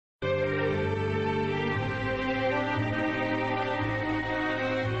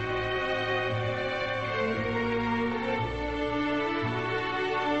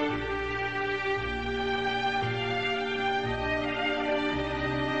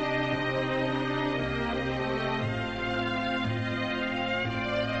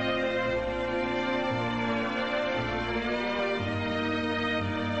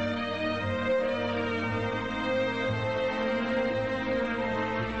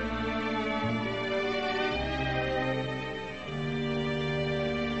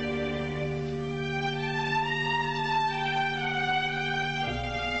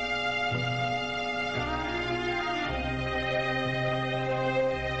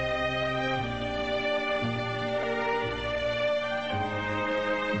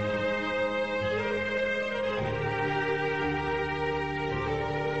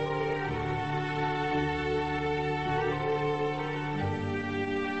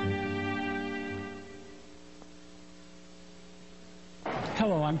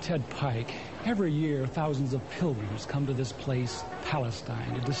Hello, I'm Ted Pike. Every year, thousands of pilgrims come to this place,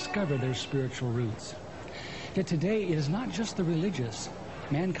 Palestine, to discover their spiritual roots. Yet today, it is not just the religious.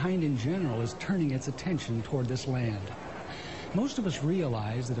 Mankind in general is turning its attention toward this land. Most of us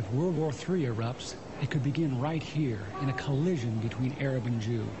realize that if World War III erupts, it could begin right here in a collision between Arab and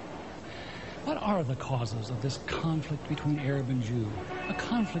Jew. What are the causes of this conflict between Arab and Jew? A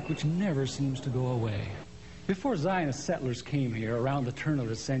conflict which never seems to go away. Before Zionist settlers came here around the turn of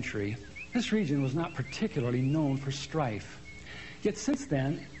the century, this region was not particularly known for strife. Yet since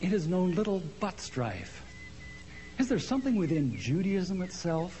then, it has known little but strife. Is there something within Judaism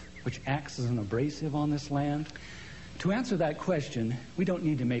itself which acts as an abrasive on this land? To answer that question, we don't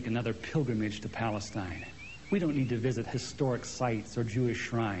need to make another pilgrimage to Palestine. We don't need to visit historic sites or Jewish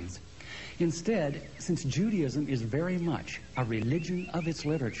shrines. Instead, since Judaism is very much a religion of its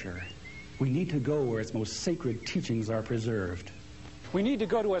literature, we need to go where its most sacred teachings are preserved. We need to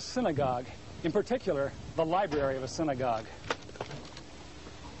go to a synagogue, in particular, the library of a synagogue.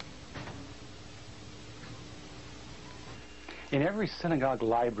 In every synagogue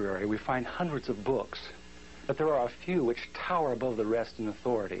library, we find hundreds of books, but there are a few which tower above the rest in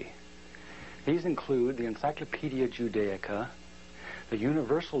authority. These include the Encyclopedia Judaica, the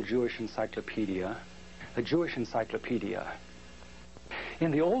Universal Jewish Encyclopedia, the Jewish Encyclopedia. In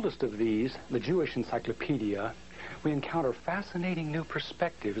the oldest of these, the Jewish Encyclopedia, we encounter fascinating new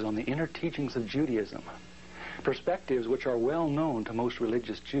perspectives on the inner teachings of Judaism, perspectives which are well known to most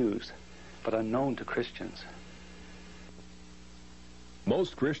religious Jews, but unknown to Christians.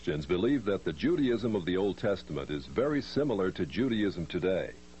 Most Christians believe that the Judaism of the Old Testament is very similar to Judaism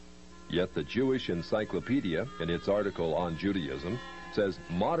today. Yet the Jewish Encyclopedia, in its article on Judaism, says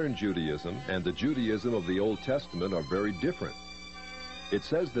modern Judaism and the Judaism of the Old Testament are very different. It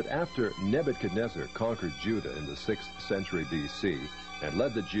says that after Nebuchadnezzar conquered Judah in the 6th century B.C. and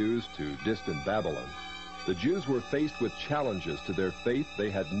led the Jews to distant Babylon, the Jews were faced with challenges to their faith they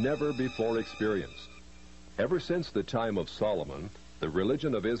had never before experienced. Ever since the time of Solomon, the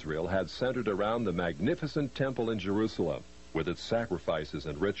religion of Israel had centered around the magnificent temple in Jerusalem with its sacrifices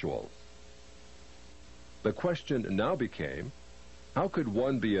and rituals. The question now became, how could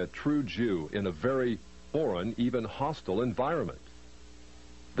one be a true Jew in a very foreign, even hostile environment?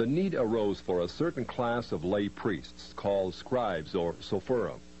 The need arose for a certain class of lay priests called scribes or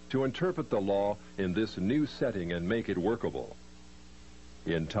sopherim to interpret the law in this new setting and make it workable.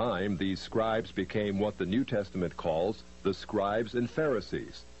 In time, these scribes became what the New Testament calls the scribes and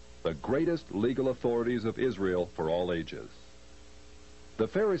Pharisees, the greatest legal authorities of Israel for all ages. The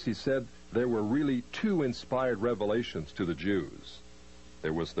Pharisees said there were really two inspired revelations to the Jews.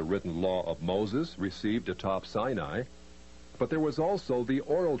 There was the written law of Moses received atop Sinai, but there was also the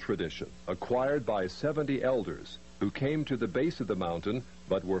oral tradition acquired by 70 elders who came to the base of the mountain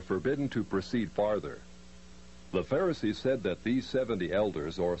but were forbidden to proceed farther. The Pharisees said that these 70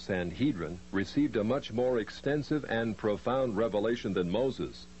 elders, or Sanhedrin, received a much more extensive and profound revelation than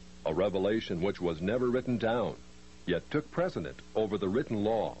Moses, a revelation which was never written down, yet took precedent over the written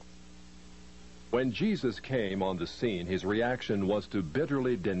law. When Jesus came on the scene, his reaction was to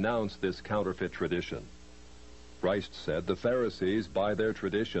bitterly denounce this counterfeit tradition. Christ said the Pharisees, by their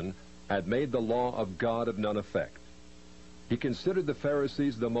tradition, had made the law of God of none effect. He considered the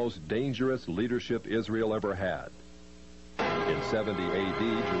Pharisees the most dangerous leadership Israel ever had. In 70 A.D.,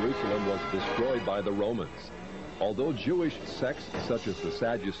 Jerusalem was destroyed by the Romans. Although Jewish sects such as the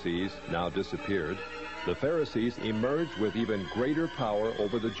Sadducees now disappeared, the Pharisees emerged with even greater power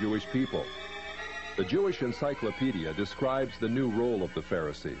over the Jewish people. The Jewish Encyclopedia describes the new role of the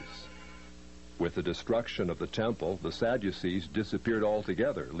Pharisees. With the destruction of the temple, the Sadducees disappeared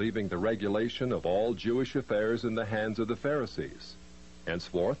altogether, leaving the regulation of all Jewish affairs in the hands of the Pharisees.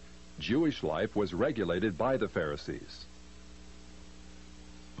 Henceforth, Jewish life was regulated by the Pharisees.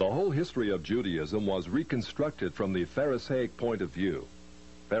 The whole history of Judaism was reconstructed from the Pharisaic point of view.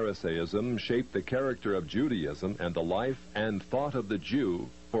 Pharisaism shaped the character of Judaism and the life and thought of the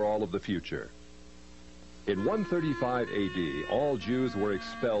Jew for all of the future. In 135 A.D., all Jews were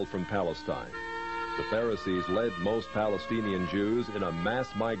expelled from Palestine. The Pharisees led most Palestinian Jews in a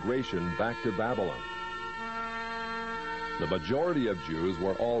mass migration back to Babylon. The majority of Jews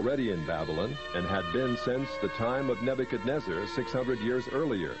were already in Babylon and had been since the time of Nebuchadnezzar 600 years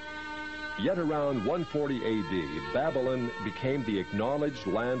earlier. Yet around 140 A.D., Babylon became the acknowledged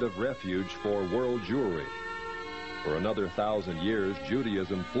land of refuge for world Jewry. For another 1,000 years,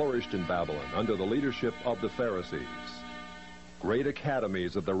 Judaism flourished in Babylon under the leadership of the Pharisees. Great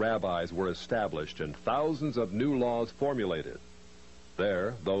academies of the rabbis were established and thousands of new laws formulated.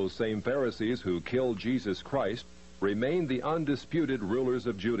 There, those same Pharisees who killed Jesus Christ remain the undisputed rulers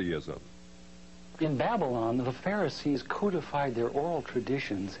of Judaism. In Babylon, the Pharisees codified their oral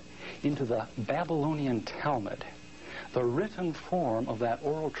traditions into the Babylonian Talmud, the written form of that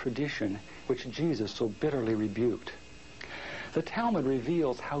oral tradition which Jesus so bitterly rebuked. The Talmud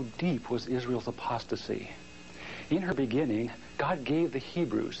reveals how deep was Israel's apostasy. In her beginning, God gave the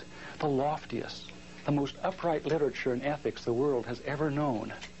Hebrews the loftiest, the most upright literature and ethics the world has ever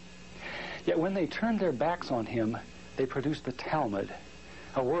known. Yet when they turned their backs on him, they produced the Talmud,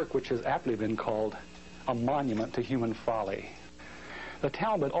 a work which has aptly been called a monument to human folly. The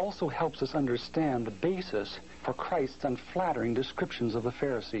Talmud also helps us understand the basis for Christ's unflattering descriptions of the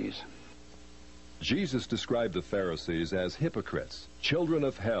Pharisees. Jesus described the Pharisees as hypocrites, children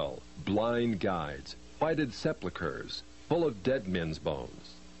of hell, blind guides, whited sepulchres, full of dead men's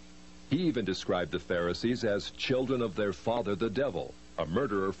bones. He even described the Pharisees as children of their father the devil, a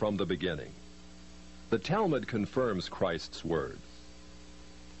murderer from the beginning. The Talmud confirms Christ's words.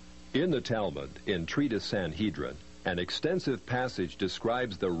 In the Talmud, in Treatise Sanhedrin, an extensive passage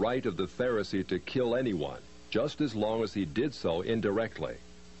describes the right of the Pharisee to kill anyone, just as long as he did so indirectly.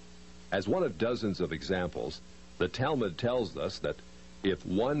 As one of dozens of examples, the Talmud tells us that if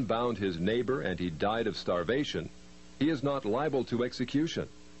one bound his neighbor and he died of starvation, he is not liable to execution.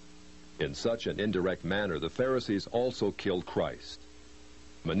 In such an indirect manner, the Pharisees also killed Christ.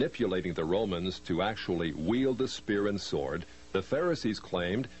 Manipulating the Romans to actually wield the spear and sword, the Pharisees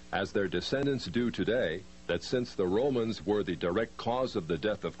claimed, as their descendants do today, that since the Romans were the direct cause of the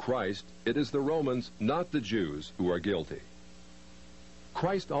death of Christ, it is the Romans, not the Jews, who are guilty.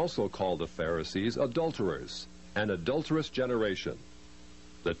 Christ also called the Pharisees adulterers, an adulterous generation.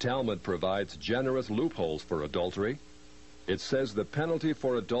 The Talmud provides generous loopholes for adultery. It says the penalty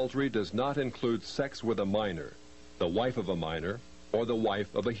for adultery does not include sex with a minor, the wife of a minor, or the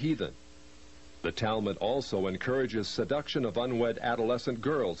wife of a heathen. The Talmud also encourages seduction of unwed adolescent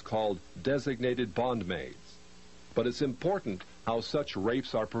girls called designated bondmaids. But it's important how such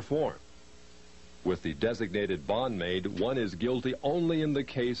rapes are performed. With the designated bondmaid, one is guilty only in the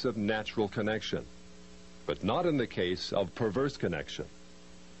case of natural connection, but not in the case of perverse connection.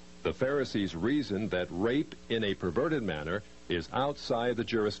 The Pharisees reasoned that rape in a perverted manner is outside the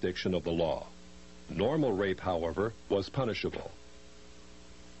jurisdiction of the law. Normal rape, however, was punishable.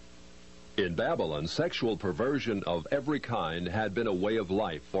 In Babylon, sexual perversion of every kind had been a way of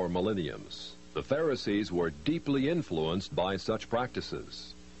life for millenniums. The Pharisees were deeply influenced by such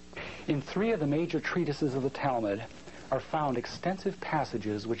practices. In 3 of the major treatises of the Talmud are found extensive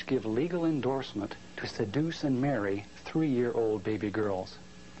passages which give legal endorsement to seduce and marry 3-year-old baby girls.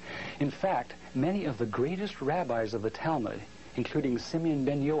 In fact, many of the greatest rabbis of the Talmud, including Simeon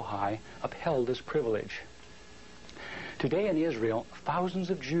ben Yochai, upheld this privilege. Today in Israel, thousands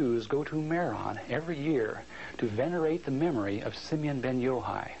of Jews go to Meron every year to venerate the memory of Simeon ben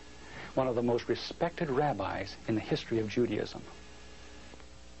Yochai, one of the most respected rabbis in the history of Judaism.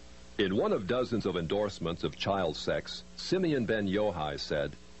 In one of dozens of endorsements of child sex, Simeon ben Yochai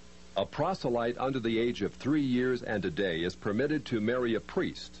said, "A proselyte under the age of 3 years and a day is permitted to marry a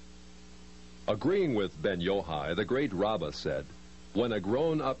priest." Agreeing with ben Yochai, the great Rabbah said, "When a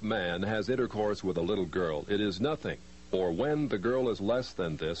grown-up man has intercourse with a little girl, it is nothing, for when the girl is less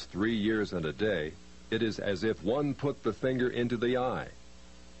than this, 3 years and a day, it is as if one put the finger into the eye."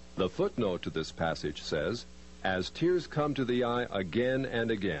 The footnote to this passage says, "As tears come to the eye again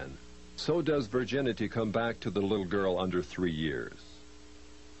and again, so does virginity come back to the little girl under 3 years."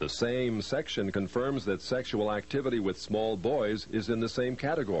 The same section confirms that sexual activity with small boys is in the same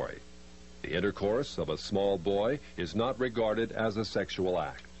category. The intercourse of a small boy is not regarded as a sexual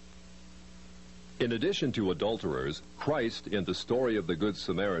act. In addition to adulterers, Christ, in the story of the Good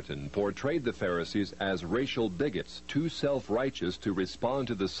Samaritan, portrayed the Pharisees as racial bigots, too self-righteous to respond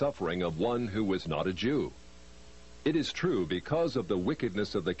to the suffering of one who was not a Jew. It is true, because of the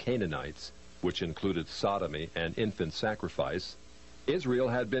wickedness of the Canaanites, which included sodomy and infant sacrifice, Israel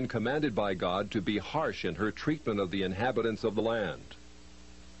had been commanded by God to be harsh in her treatment of the inhabitants of the land.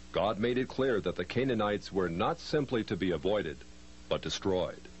 God made it clear that the Canaanites were not simply to be avoided, but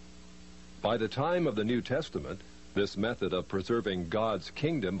destroyed. By the time of the New Testament, this method of preserving God's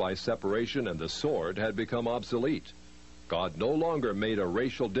kingdom by separation and the sword had become obsolete. God no longer made a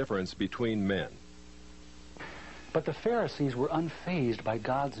racial difference between men. But the Pharisees were unfazed by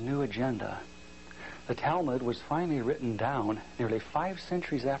God's new agenda. The Talmud was finally written down nearly 5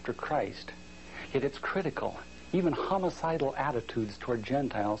 centuries after Christ, yet its critical, even homicidal attitudes toward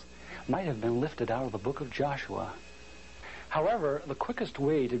Gentiles might have been lifted out of the book of Joshua. However, the quickest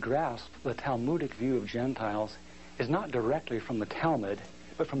way to grasp the Talmudic view of Gentiles is not directly from the Talmud,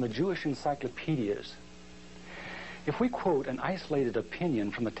 but from the Jewish encyclopedias. If we quote an isolated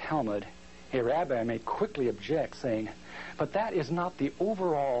opinion from the Talmud, a rabbi may quickly object, saying, "But that is not the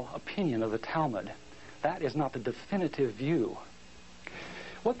overall opinion of the Talmud. That is not the definitive view."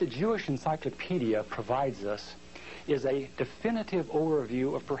 What the Jewish Encyclopedia provides us is a definitive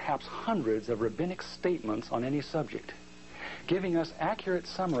overview of perhaps hundreds of rabbinic statements on any subject, giving us accurate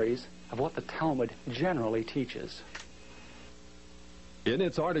summaries of what the Talmud generally teaches. In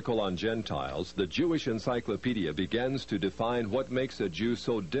its article on Gentiles, the Jewish Encyclopedia begins to define what makes a Jew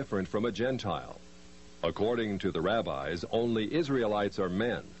so different from a Gentile. According to the rabbis, only Israelites are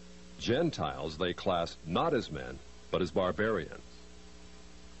men. Gentiles they class not as men, but as barbarians.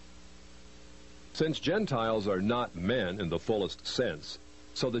 Since Gentiles are not men in the fullest sense,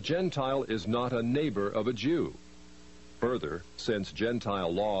 so the Gentile is not a neighbor of a Jew. Further, since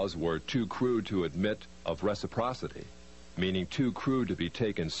Gentile laws were too crude to admit of reciprocity, meaning too crude to be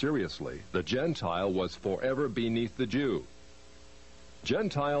taken seriously, the Gentile was forever beneath the Jew.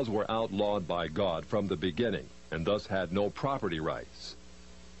 Gentiles were outlawed by God from the beginning, and thus had no property rights.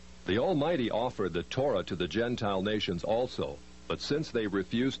 The Almighty offered the Torah to the Gentile nations also, but since they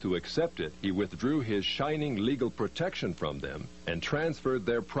refused to accept it, he withdrew his shining legal protection from them and transferred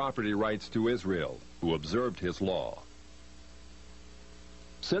their property rights to Israel, who observed his law.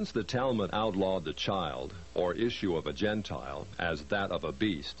 Since the Talmud outlawed the child, or issue of a Gentile, as that of a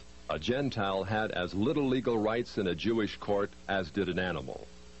beast, a Gentile had as little legal rights in a Jewish court as did an animal.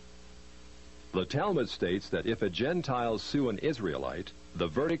 The Talmud states that if a Gentile sue an Israelite, the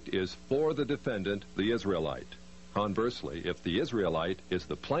verdict is for the defendant, the Israelite. Conversely, if the Israelite is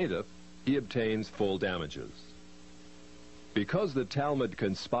the plaintiff, he obtains full damages. Because the Talmud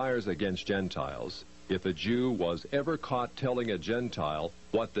conspires against Gentiles, if a Jew was ever caught telling a Gentile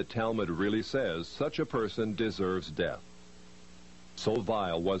what the Talmud really says, such a person deserves death. So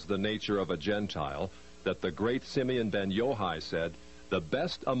vile was the nature of a Gentile that the great Simeon ben Yohai said, "The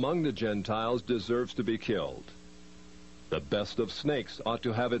best among the Gentiles deserves to be killed. The best of snakes ought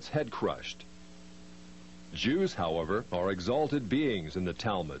to have its head crushed." Jews, however, are exalted beings in the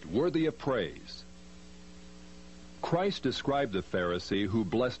Talmud, worthy of praise. Christ described the Pharisee who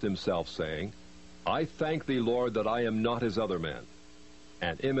blessed himself, saying, "I thank thee, Lord, that I am not as other men."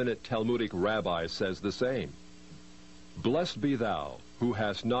 An eminent Talmudic rabbi says the same. "Blessed be thou, who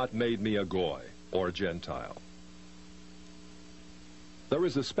hast not made me a Goy, or Gentile." There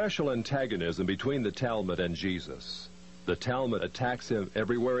is a special antagonism between the Talmud and Jesus. The Talmud attacks him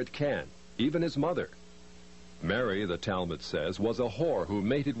everywhere it can, even his mother. Mary, the Talmud says, was a whore who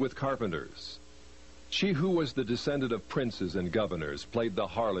mated with carpenters. She who was the descendant of princes and governors played the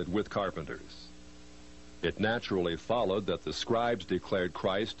harlot with carpenters. It naturally followed that the scribes declared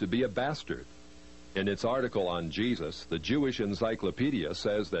Christ to be a bastard. In its article on Jesus, the Jewish Encyclopedia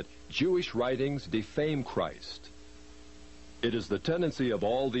says that Jewish writings defame Christ. It is the tendency of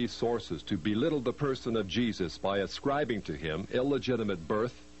all these sources to belittle the person of Jesus by ascribing to him illegitimate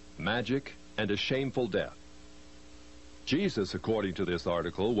birth, magic, and a shameful death. Jesus, according to this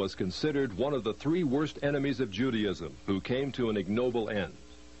article, was considered one of the three worst enemies of Judaism who came to an ignoble end.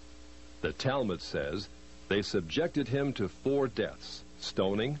 The Talmud says they subjected him to 4 deaths: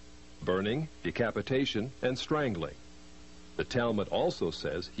 stoning, burning, decapitation, and strangling. The Talmud also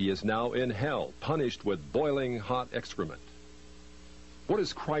says he is now in hell, punished with boiling hot excrement. What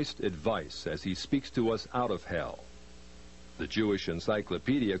is Christ's advice as he speaks to us out of hell? The Jewish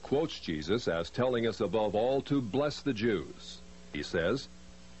Encyclopedia quotes Jesus as telling us above all to bless the Jews. He says,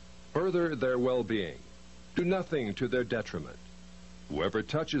 "Further their well-being. Do nothing to their detriment. Whoever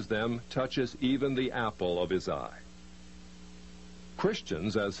touches them touches even the apple of his eye."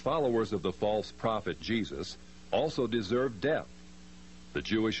 Christians, as followers of the false prophet Jesus, also deserve death. The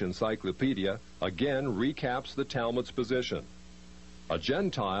Jewish Encyclopedia again recaps the Talmud's position. A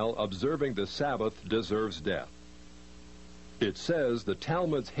Gentile observing the Sabbath deserves death. It says the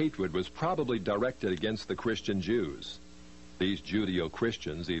Talmud's hatred was probably directed against the Christian Jews. These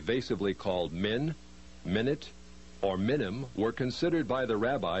Judeo-Christians, evasively called min, minute, or minim, were considered by the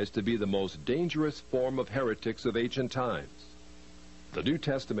rabbis to be the most dangerous form of heretics of ancient times. The New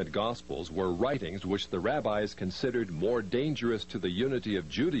Testament Gospels were writings which the rabbis considered more dangerous to the unity of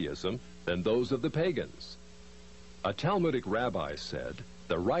Judaism than those of the pagans. A Talmudic rabbi said,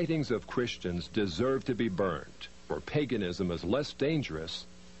 "The writings of Christians deserve to be burned, for paganism is less dangerous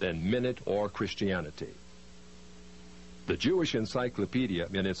than minute or Christianity." The Jewish Encyclopedia,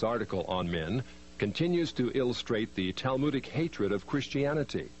 in its article on men, continues to illustrate the Talmudic hatred of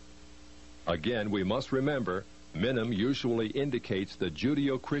Christianity. Again, we must remember, minim usually indicates the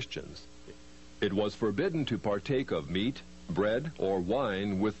Judeo-Christians. It was forbidden to partake of meat, bread, or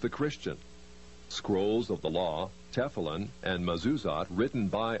wine with the Christian. Scrolls of the law, Tefillin, and Mezuzot written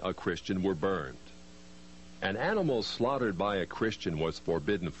by a Christian were burned. An animal slaughtered by a Christian was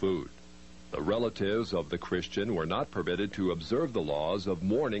forbidden food. The relatives of the Christian were not permitted to observe the laws of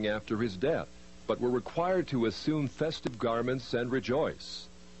mourning after his death, but were required to assume festive garments and rejoice.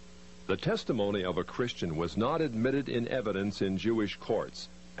 The testimony of a Christian was not admitted in evidence in Jewish courts,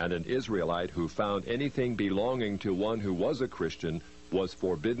 and an Israelite who found anything belonging to one who was a Christian was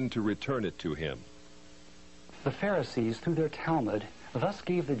forbidden to return it to him. The Pharisees, through their Talmud, thus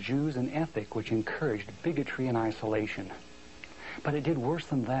gave the Jews an ethic which encouraged bigotry and isolation. But it did worse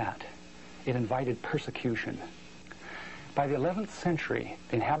than that. It invited persecution. By the 11th century,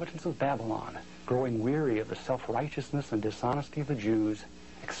 the inhabitants of Babylon, growing weary of the self-righteousness and dishonesty of the Jews,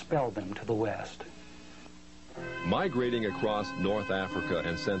 expelled them to the west. Migrating across North Africa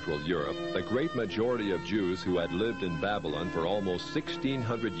and Central Europe, the great majority of Jews who had lived in Babylon for almost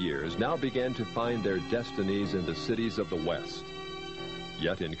 1,600 years now began to find their destinies in the cities of the West.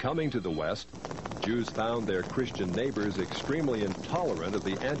 Yet in coming to the West, Jews found their Christian neighbors extremely intolerant of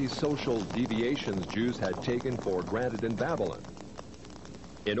the antisocial deviations Jews had taken for granted in Babylon.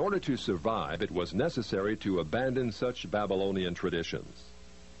 In order to survive, it was necessary to abandon such Babylonian traditions.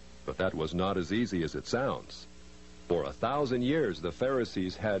 But that was not as easy as it sounds. For 1,000 years, the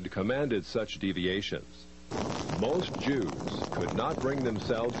Pharisees had commanded such deviations. Most Jews could not bring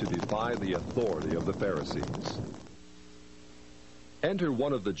themselves to defy the authority of the Pharisees. Enter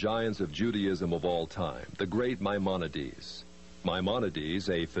one of the giants of Judaism of all time, the great Maimonides. Maimonides,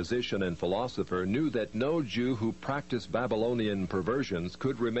 a physician and philosopher, knew that no Jew who practiced Babylonian perversions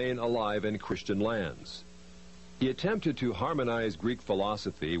could remain alive in Christian lands. He attempted to harmonize Greek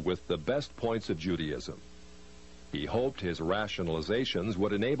philosophy with the best points of Judaism. He hoped his rationalizations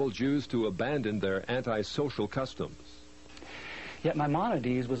would enable Jews to abandon their antisocial customs. Yet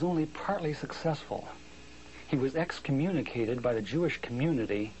Maimonides was only partly successful. He was excommunicated by the Jewish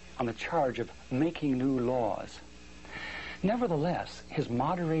community on the charge of making new laws. Nevertheless, his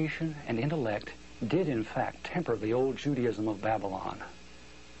moderation and intellect did in fact temper the old Judaism of Babylon.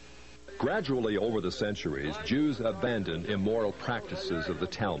 Gradually over the centuries, Jews abandoned immoral practices of the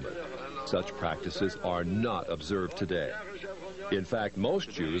Talmud. Such practices are not observed today. In fact, most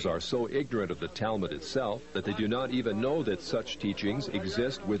Jews are so ignorant of the Talmud itself that they do not even know that such teachings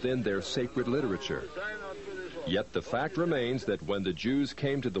exist within their sacred literature. Yet the fact remains that when the Jews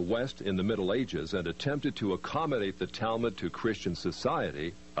came to the West in the Middle Ages and attempted to accommodate the Talmud to Christian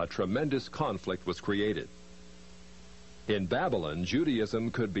society, a tremendous conflict was created. In Babylon,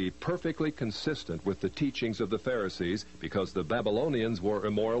 Judaism could be perfectly consistent with the teachings of the Pharisees because the Babylonians were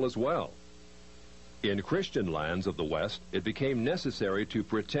immoral as well. In Christian lands of the West, it became necessary to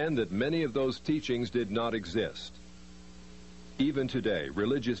pretend that many of those teachings did not exist. Even today,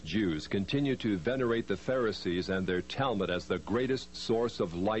 religious Jews continue to venerate the Pharisees and their Talmud as the greatest source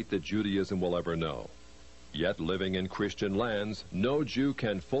of light that Judaism will ever know. Yet, living in Christian lands, no Jew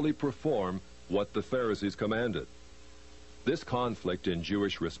can fully perform what the Pharisees commanded. This conflict in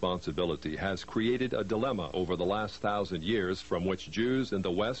Jewish responsibility has created a dilemma over the last 1,000 years from which Jews in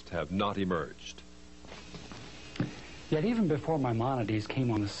the West have not emerged. Yet even before Maimonides came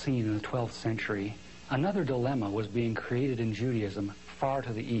on the scene in the 12th century, another dilemma was being created in Judaism far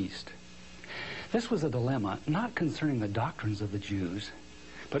to the east. This was a dilemma not concerning the doctrines of the Jews,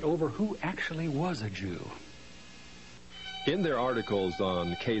 but over who actually was a Jew. In their articles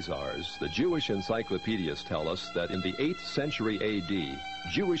on Khazars, the Jewish encyclopedias tell us that in the 8th century A.D.,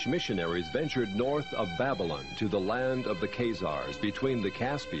 Jewish missionaries ventured north of Babylon to the land of the Khazars between the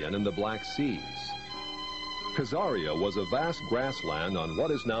Caspian and the Black Seas. Khazaria was a vast grassland on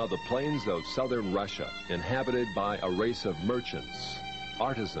what is now the plains of southern Russia, inhabited by a race of merchants,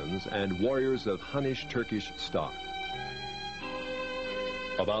 artisans, and warriors of Hunnish Turkish stock.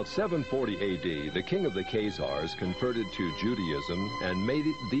 About 740 A.D., the king of the Khazars converted to Judaism and made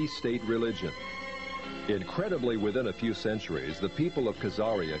it the state religion. Incredibly, within a few centuries, the people of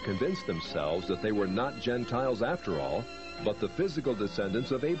Khazaria convinced themselves that they were not Gentiles after all, but the physical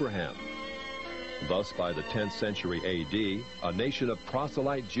descendants of Abraham. Thus, by the 10th century A.D., a nation of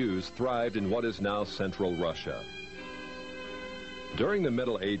proselyte Jews thrived in what is now central Russia. During the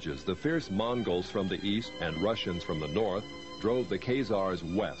Middle Ages, the fierce Mongols from the east and Russians from the north drove the Khazars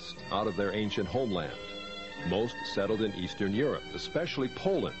west out of their ancient homeland. Most settled in Eastern Europe, especially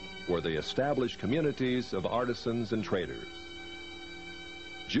Poland, where they established communities of artisans and traders.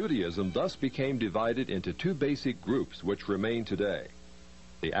 Judaism thus became divided into two basic groups which remain today: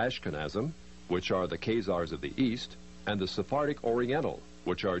 the Ashkenazim, which are the Khazars of the east, and the Sephardic Oriental,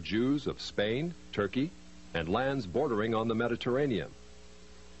 which are Jews of Spain, Turkey, and lands bordering on the Mediterranean.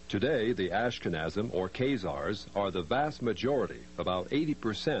 Today, the Ashkenazim, or Khazars, are the vast majority, about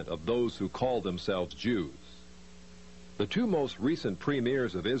 80% of those who call themselves Jews. The two most recent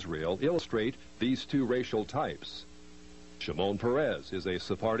premiers of Israel illustrate these two racial types. Shimon Peres is a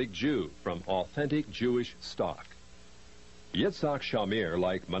Sephardic Jew from authentic Jewish stock. Yitzhak Shamir,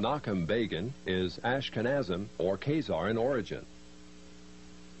 like Menachem Begin, is Ashkenazim or Khazar in origin.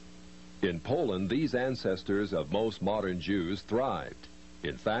 In Poland, these ancestors of most modern Jews thrived.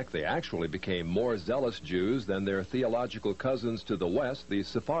 In fact, they actually became more zealous Jews than their theological cousins to the west, the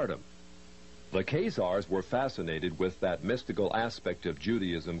Sephardim. The Khazars were fascinated with that mystical aspect of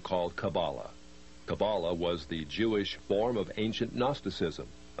Judaism called Kabbalah. Kabbalah was the Jewish form of ancient Gnosticism,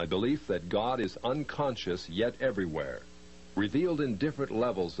 a belief that God is unconscious yet everywhere, revealed in different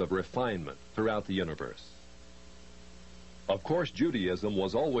levels of refinement throughout the universe. Of course, Judaism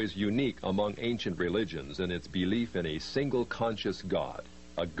was always unique among ancient religions in its belief in a single conscious God,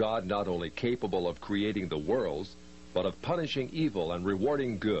 a God not only capable of creating the worlds, but of punishing evil and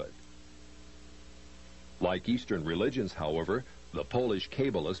rewarding good. Like Eastern religions, however, the Polish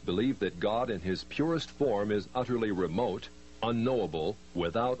Kabbalists believe that God in his purest form is utterly remote, unknowable,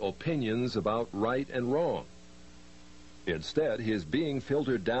 without opinions about right and wrong. Instead, his being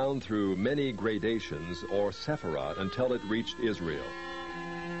filtered down through many gradations, or sephirot, until it reached Israel.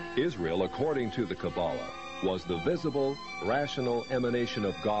 Israel, according to the Kabbalah, was the visible, rational emanation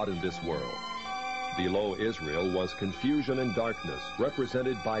of God in this world. Below Israel was confusion and darkness,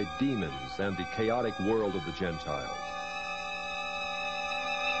 represented by demons and the chaotic world of the Gentiles.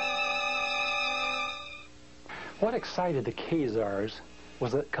 What excited the Khazars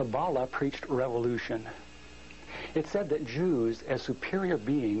was that Kabbalah preached revolution. It said that Jews, as superior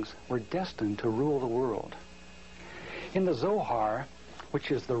beings, were destined to rule the world. In the Zohar,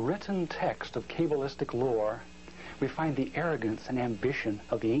 which is the written text of Kabbalistic lore, we find the arrogance and ambition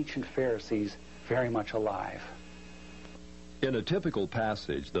of the ancient Pharisees very much alive. In a typical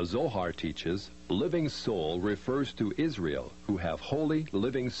passage, the Zohar teaches, living soul refers to Israel, who have holy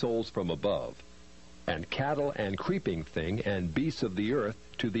living souls from above, and cattle and creeping thing and beasts of the earth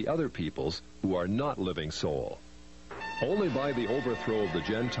to the other peoples who are not living soul. Only by the overthrow of the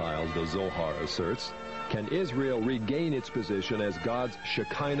Gentiles, the Zohar asserts, can Israel regain its position as God's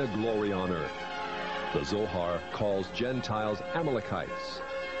Shekinah glory on earth. The Zohar calls Gentiles Amalekites.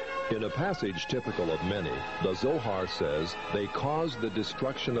 In a passage typical of many, the Zohar says they caused the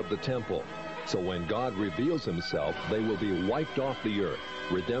destruction of the temple. So when God reveals himself, they will be wiped off the earth.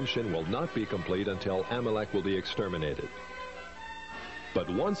 Redemption will not be complete until Amalek will be exterminated. But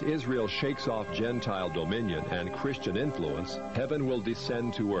once Israel shakes off Gentile dominion and Christian influence, heaven will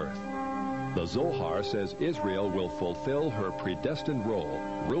descend to earth. The Zohar says Israel will fulfill her predestined role,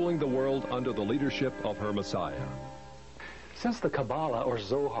 ruling the world under the leadership of her Messiah. Since the Kabbalah, or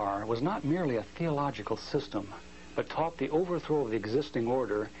Zohar, was not merely a theological system, but taught the overthrow of the existing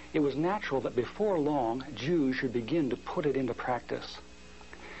order, it was natural that before long, Jews should begin to put it into practice.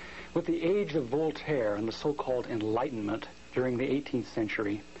 With the age of Voltaire and the so-called Enlightenment during the 18th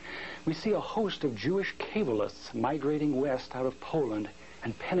century, we see a host of Jewish Kabbalists migrating west out of Poland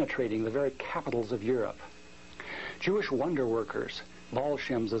and penetrating the very capitals of Europe. Jewish wonder workers,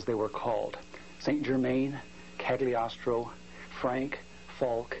 Bolshems as they were called, Saint Germain, Cagliostro, Frank,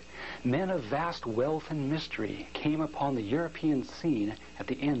 Falk, men of vast wealth and mystery came upon the European scene at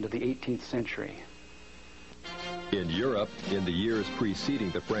the end of the 18th century. In Europe, in the years preceding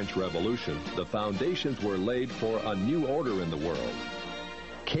the French Revolution, the foundations were laid for a new order in the world.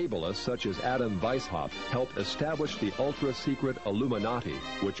 Kabbalists such as Adam Weishaupt helped establish the ultra-secret Illuminati,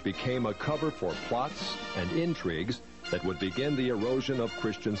 which became a cover for plots and intrigues that would begin the erosion of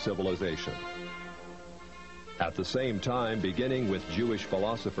Christian civilization. At the same time, beginning with Jewish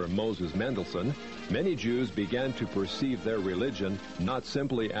philosopher Moses Mendelssohn, many Jews began to perceive their religion not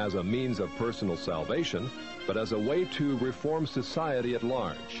simply as a means of personal salvation, but as a way to reform society at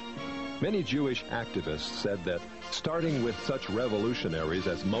large. Many Jewish activists said that, starting with such revolutionaries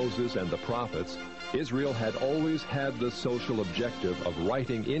as Moses and the prophets, Israel had always had the social objective of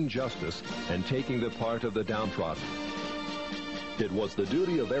righting injustice and taking the part of the downtrodden. It was the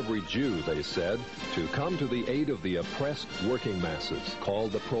duty of every Jew, they said, to come to the aid of the oppressed working masses,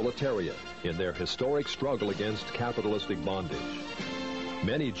 called the proletariat, in their historic struggle against capitalistic bondage.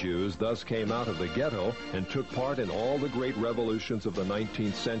 Many Jews thus came out of the ghetto and took part in all the great revolutions of the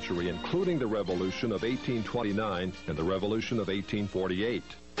 19th century, including the Revolution of 1829 and the Revolution of 1848.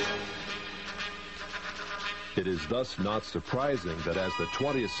 It is thus not surprising that as the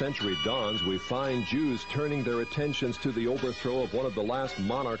 20th century dawns, we find Jews turning their attentions to the overthrow of one of the last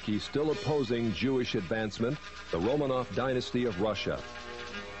monarchies still opposing Jewish advancement, the Romanov dynasty of Russia.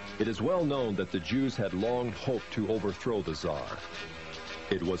 It is well known that the Jews had long hoped to overthrow the Tsar.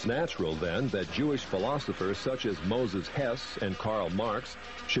 It was natural, then, that Jewish philosophers such as Moses Hess and Karl Marx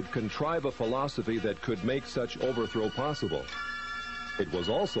should contrive a philosophy that could make such overthrow possible. It was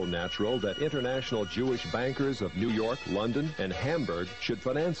also natural that international Jewish bankers of New York, London, and Hamburg should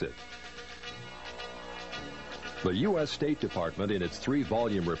finance it. The U.S. State Department, in its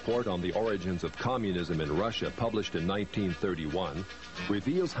 3-volume report on the origins of communism in Russia, published in 1931,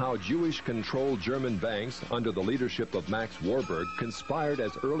 reveals how Jewish-controlled German banks under the leadership of Max Warburg conspired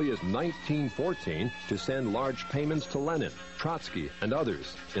as early as 1914 to send large payments to Lenin, Trotsky, and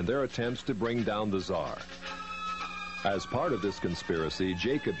others in their attempts to bring down the Tsar. As part of this conspiracy,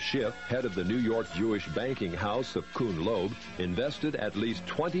 Jacob Schiff, head of the New York Jewish banking house of Kuhn Loeb, invested at least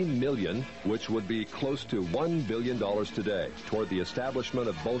 $20 million, which would be close to $1 billion today, toward the establishment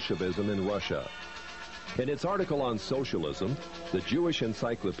of Bolshevism in Russia. In its article on socialism, the Jewish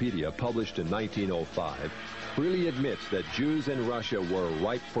Encyclopedia, published in 1905, freely admits that Jews in Russia were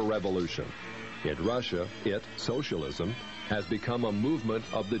ripe for revolution. In Russia, socialism, has become a movement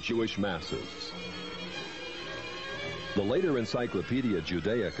of the Jewish masses. The later Encyclopedia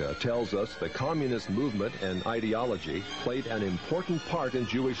Judaica tells us the communist movement and ideology played an important part in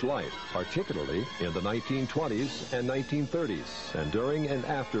Jewish life, particularly in the 1920s and 1930s, and during and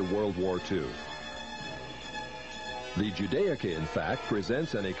after World War II. The Judaica, in fact,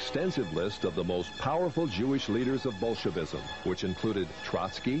 presents an extensive list of the most powerful Jewish leaders of Bolshevism, which included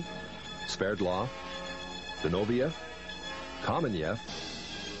Trotsky, Sverdlov, Zinoviev, Kamenev,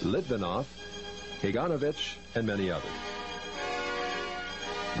 Litvinov, Kaganovich, and many others.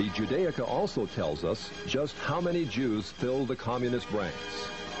 The Judaica also tells us just how many Jews filled the communist ranks.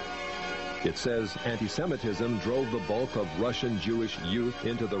 It says anti-Semitism drove the bulk of Russian Jewish youth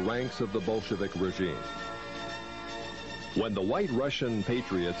into the ranks of the Bolshevik regime. When the white Russian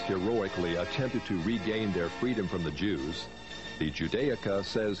patriots heroically attempted to regain their freedom from the Jews, the Judaica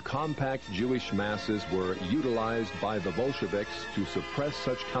says compact Jewish masses were utilized by the Bolsheviks to suppress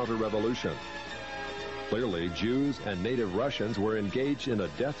such counter-revolution. Clearly, Jews and native Russians were engaged in a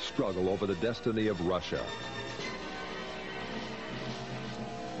death struggle over the destiny of Russia.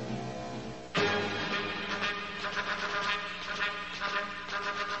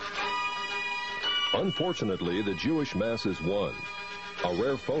 Unfortunately, the Jewish masses won. A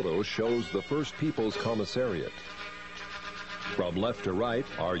rare photo shows the First People's Commissariat. From left to right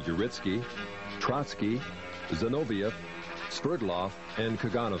are Uritsky, Trotsky, Zinoviev, Sverdlov, and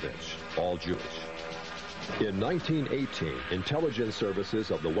Kaganovich, all Jewish. In 1918, intelligence services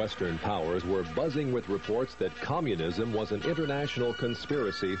of the Western powers were buzzing with reports that communism was an international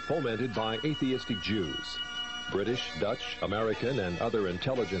conspiracy fomented by atheistic Jews. British, Dutch, American, and other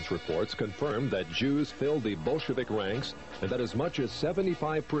intelligence reports confirmed that Jews filled the Bolshevik ranks and that as much as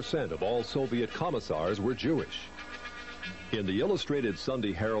 75% of all Soviet commissars were Jewish. In the Illustrated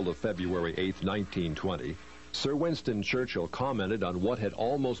Sunday Herald of February 8, 1920, Sir Winston Churchill commented on what had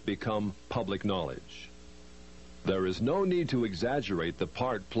almost become public knowledge. There is no need to exaggerate the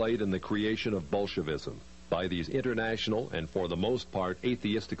part played in the creation of Bolshevism by these international and for the most part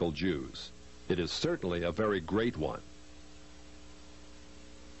atheistical Jews. It is certainly a very great one.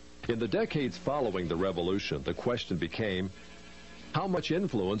 In the decades following the revolution, the question became, how much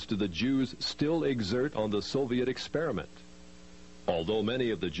influence do the Jews still exert on the Soviet experiment? Although many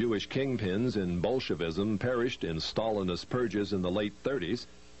of the Jewish kingpins in Bolshevism perished in Stalinist purges in the late 30s,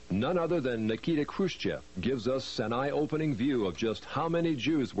 none other than Nikita Khrushchev gives us an eye-opening view of just how many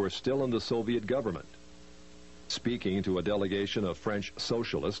Jews were still in the Soviet government. Speaking to a delegation of French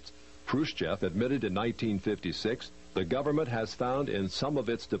socialists, Khrushchev admitted in 1956 the government has found in some of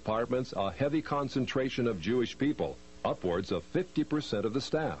its departments a heavy concentration of Jewish people, upwards of 50% of the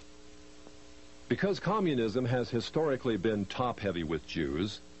staff. Because communism has historically been top-heavy with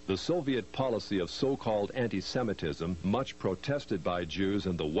Jews, the Soviet policy of so-called anti-Semitism, much protested by Jews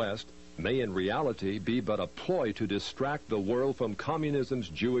in the West, may in reality be but a ploy to distract the world from communism's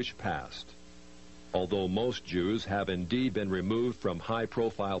Jewish past. Although most Jews have indeed been removed from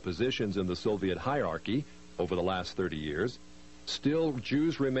high-profile positions in the Soviet hierarchy over the last 30 years, still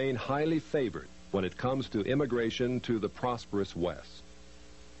Jews remain highly favored when it comes to immigration to the prosperous West.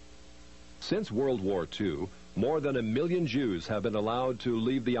 Since World War II, more than 1 million Jews have been allowed to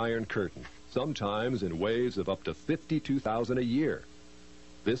leave the Iron Curtain, sometimes in waves of up to 52,000 a year.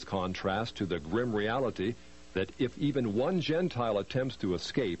 This contrasts to the grim reality that if even one Gentile attempts to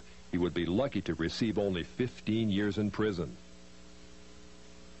escape, he would be lucky to receive only 15 years in prison.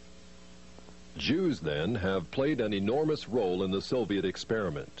 Jews, then, have played an enormous role in the Soviet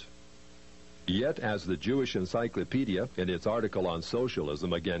experiment. Yet, as the Jewish Encyclopedia, in its article on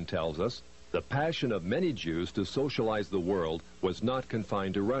socialism, again tells us, the passion of many Jews to socialize the world was not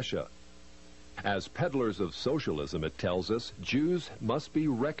confined to Russia. As peddlers of socialism, it tells us, Jews must be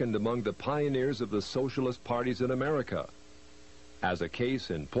reckoned among the pioneers of the socialist parties in America. As a case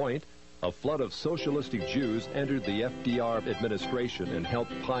in point, a flood of socialistic Jews entered the FDR administration and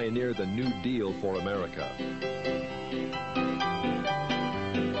helped pioneer the New Deal for America.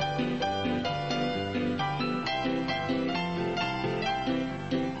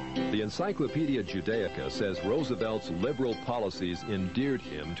 The Encyclopedia Judaica says Roosevelt's liberal policies endeared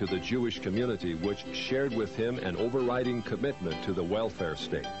him to the Jewish community, which shared with him an overriding commitment to the welfare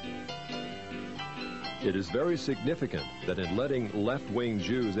state. It is very significant that in letting left-wing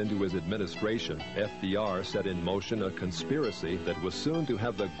Jews into his administration, FDR set in motion a conspiracy that was soon to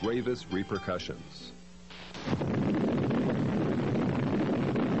have the gravest repercussions.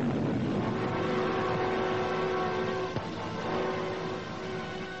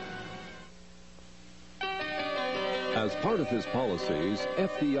 As part of his policies,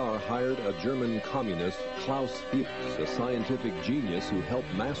 FDR hired a German communist, Klaus Fuchs, a scientific genius who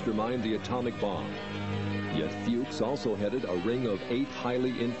helped mastermind the atomic bomb. Yet Fuchs also headed a ring of 8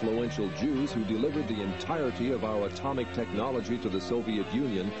 highly influential Jews who delivered the entirety of our atomic technology to the Soviet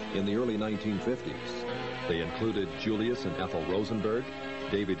Union in the early 1950s. They included Julius and Ethel Rosenberg,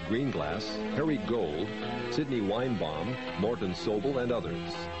 David Greenglass, Harry Gold, Sidney Weinbaum, Morton Sobel, and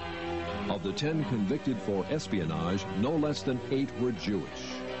others. Of the 10 convicted for espionage, no less than 8 were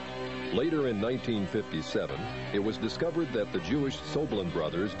Jewish. Later in 1957, it was discovered that the Jewish Soblin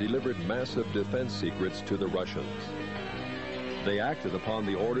brothers delivered massive defense secrets to the Russians. They acted upon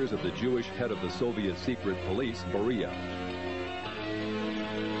the orders of the Jewish head of the Soviet secret police, Beria.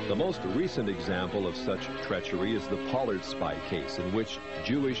 The most recent example of such treachery is the Pollard spy case, in which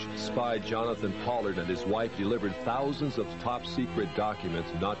Jewish spy Jonathan Pollard and his wife delivered thousands of top-secret documents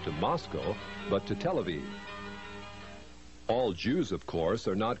not to Moscow, but to Tel Aviv. All Jews, of course,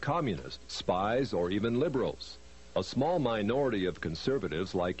 are not communists, spies, or even liberals. A small minority of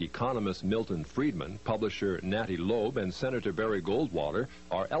conservatives like economist Milton Friedman, publisher Natty Loeb, and Senator Barry Goldwater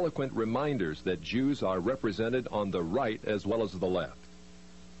are eloquent reminders that Jews are represented on the right as well as the left.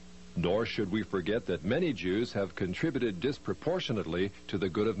 Nor should we forget that many Jews have contributed disproportionately to the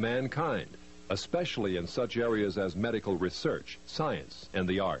good of mankind, especially in such areas as medical research, science, and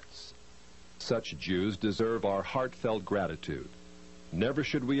the arts. Such Jews deserve our heartfelt gratitude. Never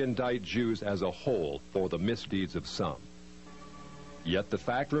should we indict Jews as a whole for the misdeeds of some. Yet the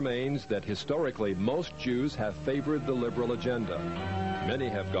fact remains that historically most Jews have favored the liberal agenda. Many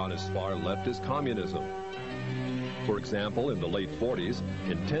have gone as far left as communism. For example, in the late 40s,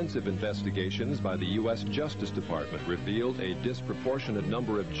 intensive investigations by the U.S. Justice Department revealed a disproportionate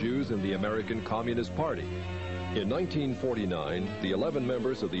number of Jews in the American Communist Party. In 1949, the 11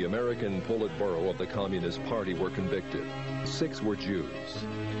 members of the American Politburo of the Communist Party were convicted. 6 were Jews.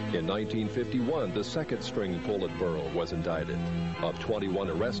 In 1951, the second-string Politburo was indicted. Of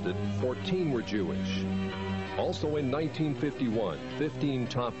 21 arrested, 14 were Jewish. Also in 1951, 15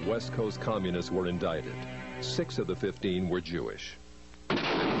 top West Coast communists were indicted. 6 of the 15 were Jewish.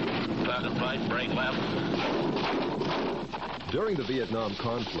 Started right, break left. During the Vietnam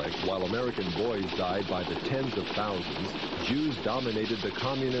conflict, while American boys died by the tens of thousands, Jews dominated the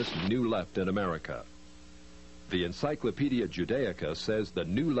communist New Left in America. The Encyclopedia Judaica says the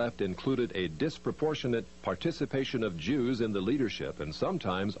New Left included a disproportionate participation of Jews in the leadership and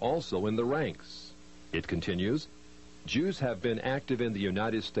sometimes also in the ranks. It continues, Jews have been active in the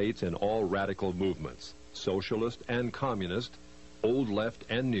United States in all radical movements, socialist and communist, old left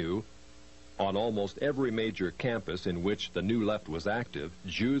and new. On almost every major campus in which the New Left was active,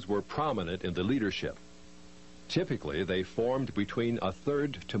 Jews were prominent in the leadership. Typically, they formed between a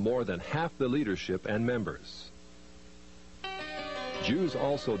third to more than half the leadership and members. Jews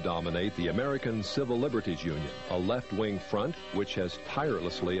also dominate the American Civil Liberties Union, a left-wing front which has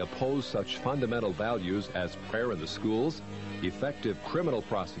tirelessly opposed such fundamental values as prayer in the schools, effective criminal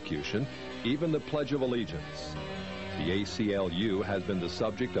prosecution, even the Pledge of Allegiance. The ACLU has been the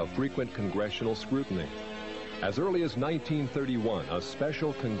subject of frequent congressional scrutiny. As early as 1931, a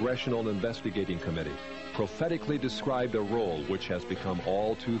special congressional investigating committee prophetically described a role which has become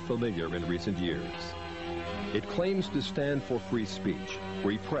all too familiar in recent years. It claims to stand for free speech,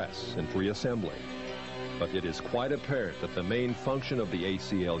 free press, and free assembly. But it is quite apparent that the main function of the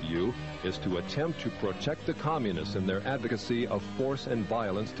ACLU is to attempt to protect the communists in their advocacy of force and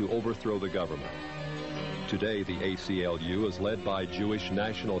violence to overthrow the government. Today, the ACLU is led by Jewish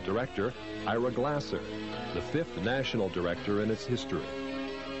National Director Ira Glasser, the 5th national director in its history.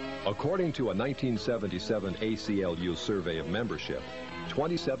 According to a 1977 ACLU survey of membership,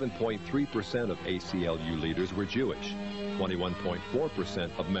 27.3% of ACLU leaders were Jewish,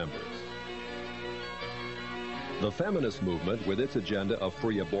 21.4% of members. The feminist movement, with its agenda of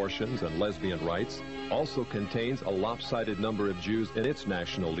free abortions and lesbian rights, also contains a lopsided number of Jews in its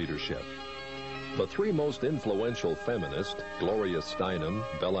national leadership. The three most influential feminists, Gloria Steinem,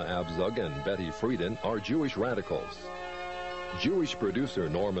 Bella Abzug, and Betty Friedan, are Jewish radicals. Jewish producer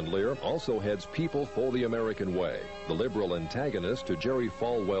Norman Lear also heads People for the American Way, the liberal antagonist to Jerry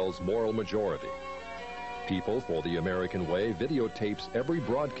Falwell's Moral Majority. People for the American Way videotapes every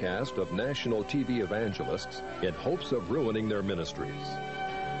broadcast of national TV evangelists in hopes of ruining their ministries.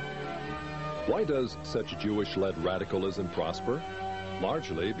 Why does such Jewish-led radicalism prosper?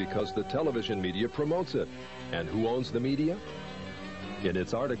 Largely because the television media promotes it. And who owns the media? In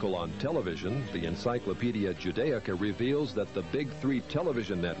its article on television, the Encyclopedia Judaica reveals that the big three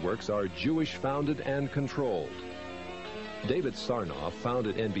television networks are Jewish-founded and controlled. David Sarnoff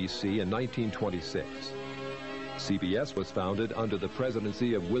founded NBC in 1926. CBS was founded under the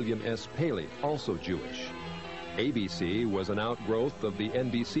presidency of William S. Paley, also Jewish. ABC was an outgrowth of the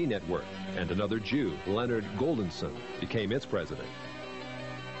NBC network, and another Jew, Leonard Goldenson, became its president.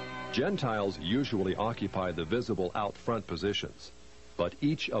 Gentiles usually occupy the visible out-front positions, but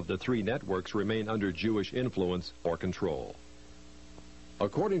each of the three networks remain under Jewish influence or control.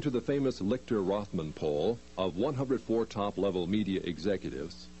 According to the famous Lichter-Rothman poll of 104 top-level media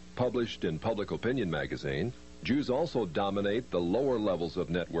executives, published in Public Opinion magazine, Jews also dominate the lower levels of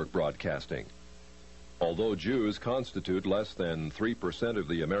network broadcasting. Although Jews constitute less than 3% of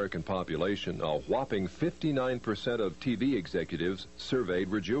the American population, a whopping 59% of TV executives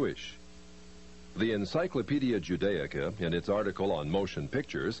surveyed were Jewish. The Encyclopedia Judaica, in its article on motion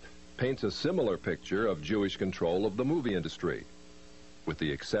pictures, paints a similar picture of Jewish control of the movie industry. With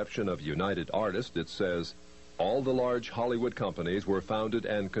the exception of United Artists, it says, all the large Hollywood companies were founded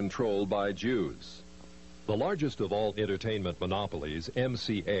and controlled by Jews. The largest of all entertainment monopolies,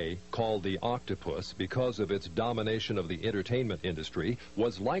 MCA, called the Octopus because of its domination of the entertainment industry,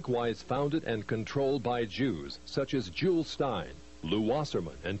 was likewise founded and controlled by Jews, such as Jules Stein, Lou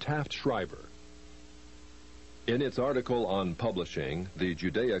Wasserman, and Taft Schreiber. In its article on publishing, the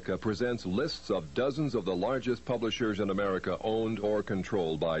Judaica presents lists of dozens of the largest publishers in America owned or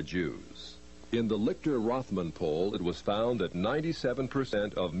controlled by Jews. In the Lichter-Rothman poll, it was found that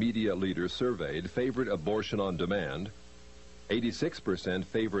 97% of media leaders surveyed favored abortion on demand, 86%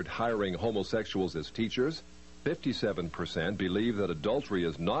 favored hiring homosexuals as teachers, 57% believe that adultery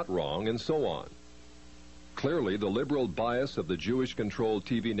is not wrong, and so on. Clearly, the liberal bias of the Jewish-controlled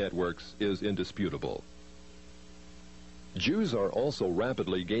TV networks is indisputable. Jews are also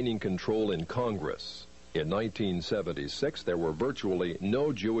rapidly gaining control in Congress. In 1976, there were virtually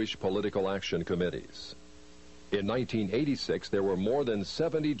no Jewish political action committees. In 1986, there were more than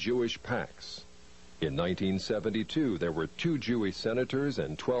 70 Jewish PACs. In 1972, there were 2 Jewish senators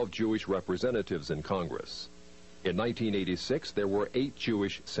and 12 Jewish representatives in Congress. In 1986, there were 8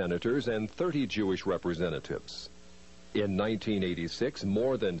 Jewish senators and 30 Jewish representatives. In 1986,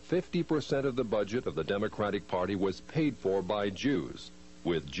 more than 50% of the budget of the Democratic Party was paid for by Jews,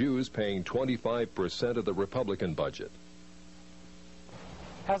 with Jews paying 25% of the Republican budget.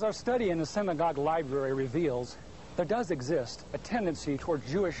 As our study in the synagogue library reveals, there does exist a tendency toward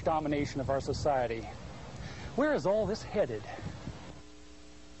Jewish domination of our society. Where is all this headed?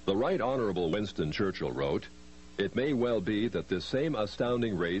 The Right Honorable Winston Churchill wrote, "It may well be that this same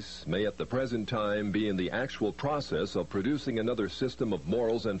astounding race may at the present time be in the actual process of producing another system of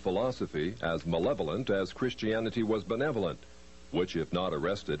morals and philosophy as malevolent as Christianity was benevolent, which, if not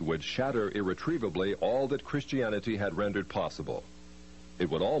arrested, would shatter irretrievably all that Christianity had rendered possible. It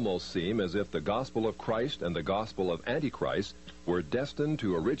would almost seem as if the gospel of Christ and the gospel of Antichrist were destined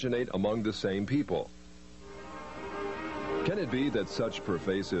to originate among the same people." Can it be that such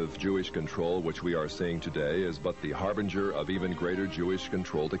pervasive Jewish control which we are seeing today is but the harbinger of even greater Jewish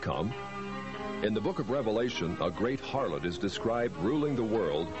control to come? In the book of Revelation, a great harlot is described ruling the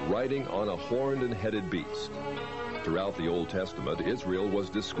world, riding on a horned and headed beast. Throughout the Old Testament, Israel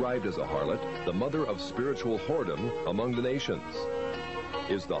was described as a harlot, the mother of spiritual whoredom among the nations.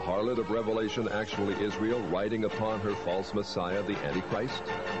 Is the harlot of Revelation actually Israel riding upon her false Messiah, the Antichrist?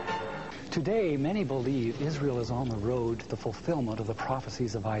 Today, many believe Israel is on the road to the fulfillment of the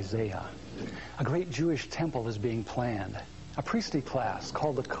prophecies of Isaiah. A great Jewish temple is being planned. A priestly class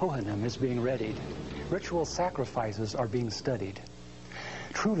called the Kohanim is being readied. Ritual sacrifices are being studied.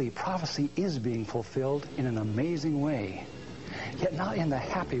 Truly, prophecy is being fulfilled in an amazing way, yet not in the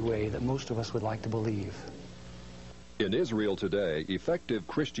happy way that most of us would like to believe. In Israel today, effective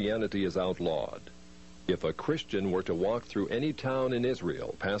Christianity is outlawed. If a Christian were to walk through any town in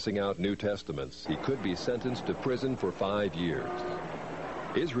Israel passing out New Testaments, he could be sentenced to prison for 5 years.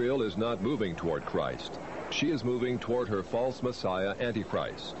 Israel is not moving toward Christ. She is moving toward her false Messiah,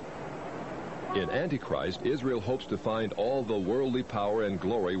 Antichrist. In Antichrist, Israel hopes to find all the worldly power and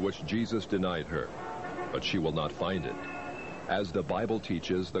glory which Jesus denied her. But she will not find it. As the Bible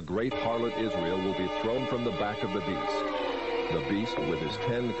teaches, the great harlot Israel will be thrown from the back of the beast. The beast, with his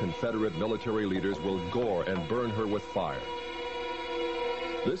 10 Confederate military leaders, will gore and burn her with fire.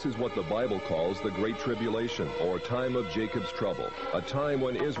 This is what the Bible calls the Great Tribulation, or time of Jacob's trouble, a time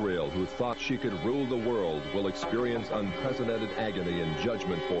when Israel, who thought she could rule the world, will experience unprecedented agony and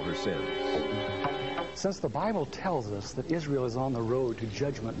judgment for her sins. Since the Bible tells us that Israel is on the road to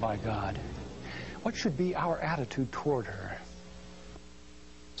judgment by God, what should be our attitude toward her?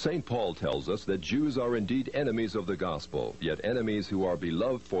 St. Paul tells us that Jews are indeed enemies of the gospel, yet enemies who are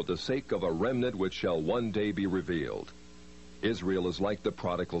beloved for the sake of a remnant which shall one day be revealed. Israel is like the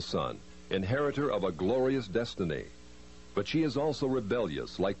prodigal son, inheritor of a glorious destiny. But she is also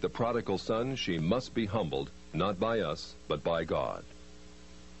rebellious. Like the prodigal son, she must be humbled, not by us, but by God.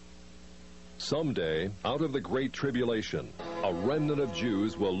 Someday, out of the great tribulation, a remnant of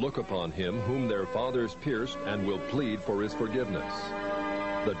Jews will look upon him whom their fathers pierced and will plead for his forgiveness.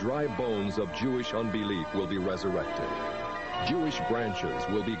 The dry bones of Jewish unbelief will be resurrected. Jewish branches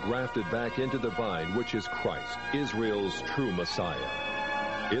will be grafted back into the vine, which is Christ, Israel's true Messiah.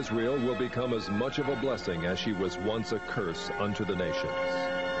 Israel will become as much of a blessing as she was once a curse unto the nations.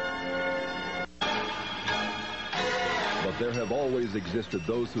 But there have always existed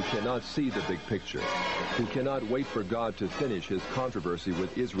those who cannot see the big picture, who cannot wait for God to finish his controversy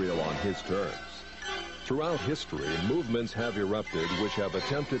with Israel on his terms. Throughout history, movements have erupted which have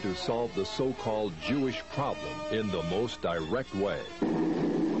attempted to solve the so-called Jewish problem in the most direct way.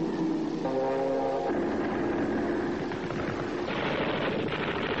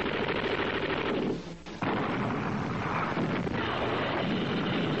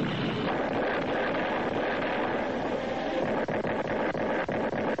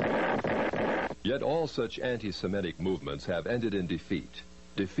 Yet all such anti-Semitic movements have ended in defeat.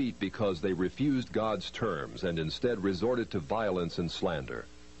 Defeat because they refused God's terms and instead resorted to violence and slander.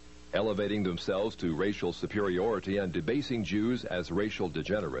 Elevating themselves to racial superiority and debasing Jews as racial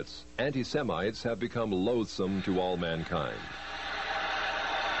degenerates, anti-Semites have become loathsome to all mankind.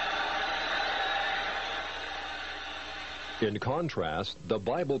 In contrast, the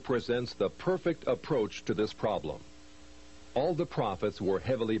Bible presents the perfect approach to this problem. All the prophets were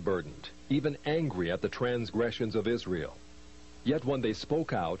heavily burdened, even angry at the transgressions of Israel. Yet when they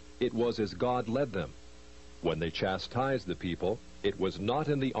spoke out, it was as God led them. When they chastised the people, it was not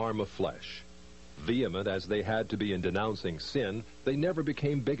in the arm of flesh. Vehement as they had to be in denouncing sin, they never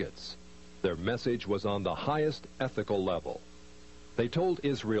became bigots. Their message was on the highest ethical level. They told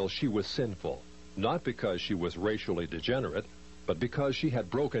Israel she was sinful, not because she was racially degenerate, but because she had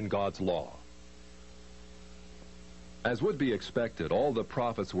broken God's law. As would be expected, all the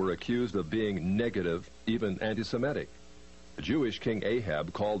prophets were accused of being negative, even anti-Semitic. The Jewish king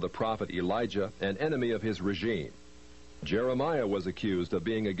Ahab called the prophet Elijah an enemy of his regime. Jeremiah was accused of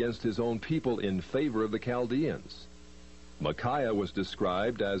being against his own people in favor of the Chaldeans. Micaiah was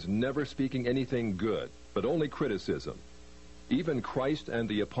described as never speaking anything good, but only criticism. Even Christ and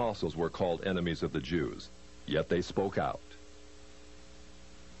the apostles were called enemies of the Jews, yet they spoke out.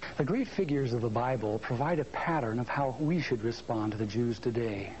 The great figures of the Bible provide a pattern of how we should respond to the Jews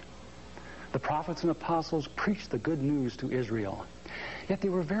today. The prophets and apostles preached the good news to Israel, yet they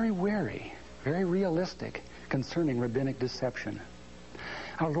were very wary, very realistic concerning rabbinic deception.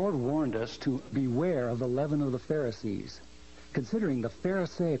 Our Lord warned us to beware of the leaven of the Pharisees. Considering the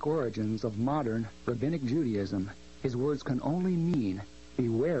Pharisaic origins of modern rabbinic Judaism, his words can only mean, be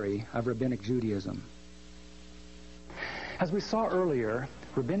wary of rabbinic Judaism. As we saw earlier,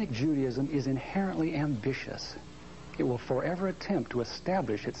 rabbinic Judaism is inherently ambitious. It will forever attempt to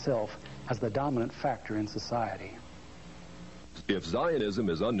establish itself as the dominant factor in society. If Zionism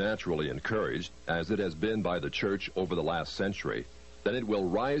is unnaturally encouraged, as it has been by the church over the last century, then it will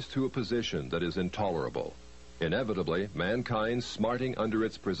rise to a position that is intolerable. Inevitably, mankind, smarting under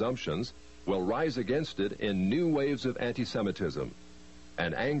its presumptions, will rise against it in new waves of anti-Semitism.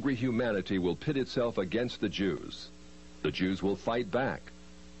 An angry humanity will pit itself against the Jews. The Jews will fight back.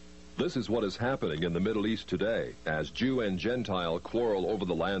 This is what is happening in the Middle East today, as Jew and Gentile quarrel over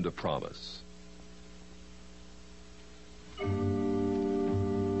the land of promise. Who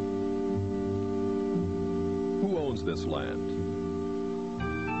owns this land?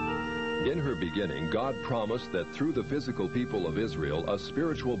 In her beginning, God promised that through the physical people of Israel, a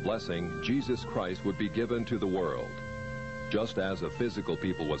spiritual blessing, Jesus Christ, would be given to the world. Just as a physical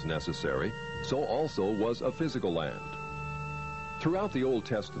people was necessary, so also was a physical land. Throughout the Old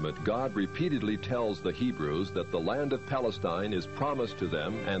Testament, God repeatedly tells the Hebrews that the land of Palestine is promised to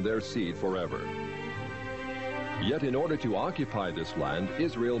them and their seed forever. Yet in order to occupy this land,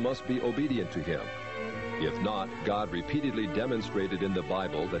 Israel must be obedient to him. If not, God repeatedly demonstrated in the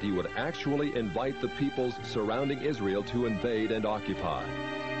Bible that he would actually invite the peoples surrounding Israel to invade and occupy.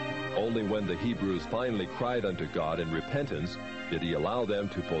 Only when the Hebrews finally cried unto God in repentance did he allow them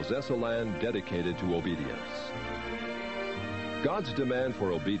to possess a land dedicated to obedience. God's demand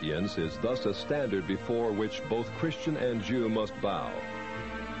for obedience is thus a standard before which both Christian and Jew must bow.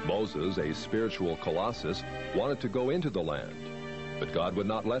 Moses, a spiritual colossus, wanted to go into the land, but God would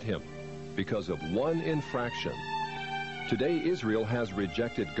not let him because of one infraction. Today, Israel has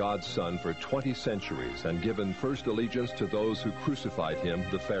rejected God's Son for 20 centuries and given first allegiance to those who crucified him,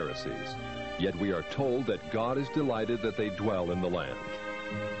 the Pharisees. Yet we are told that God is delighted that they dwell in the land.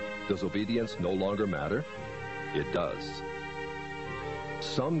 Does obedience no longer matter? It does.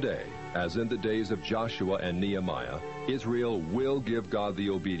 Someday, as in the days of Joshua and Nehemiah, Israel will give God the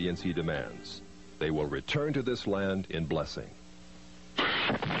obedience he demands. They will return to this land in blessing.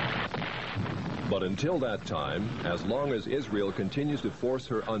 But until that time, as long as Israel continues to force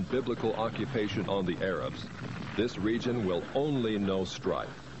her unbiblical occupation on the Arabs, this region will only know strife.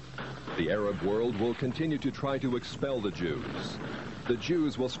 The Arab world will continue to try to expel the Jews. The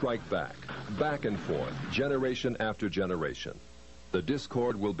Jews will strike back and forth, generation after generation. The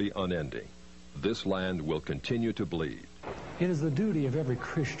discord will be unending. This land will continue to bleed. It is the duty of every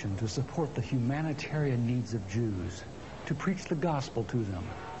Christian to support the humanitarian needs of Jews, to preach the gospel to them.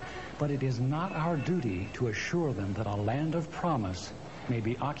 But it is not our duty to assure them that a land of promise may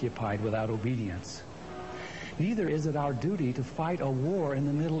be occupied without obedience. Neither is it our duty to fight a war in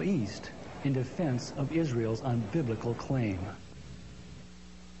the Middle East in defense of Israel's unbiblical claim.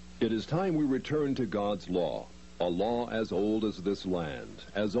 It is time we return to God's law, a law as old as this land,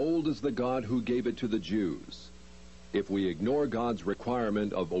 as old as the God who gave it to the Jews. If we ignore God's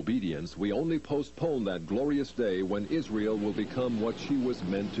requirement of obedience, we only postpone that glorious day when Israel will become what she was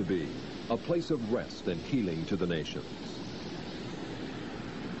meant to be, a place of rest and healing to the nations.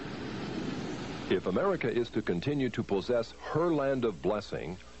 If America is to continue to possess her land of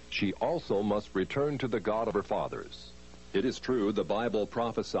blessing, she also must return to the God of her fathers. It is true, the Bible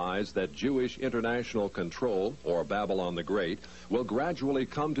prophesies that Jewish international control, or Babylon the Great, will gradually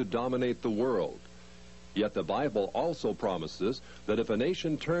come to dominate the world. Yet the Bible also promises that if a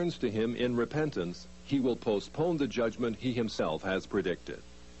nation turns to him in repentance, he will postpone the judgment he himself has predicted.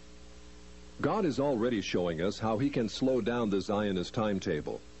 God is already showing us how he can slow down the Zionist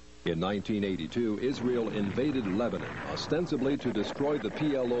timetable. In 1982, Israel invaded Lebanon, ostensibly to destroy the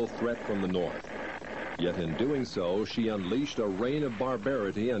PLO threat from the north. Yet in doing so, she unleashed a reign of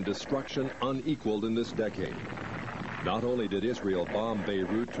barbarity and destruction unequaled in this decade. Not only did Israel bomb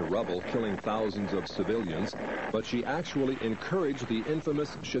Beirut to rubble, killing thousands of civilians, but she actually encouraged the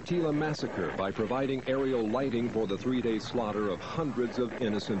infamous Shatila massacre by providing aerial lighting for the three-day slaughter of hundreds of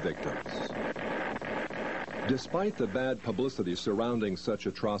innocent victims. Despite the bad publicity surrounding such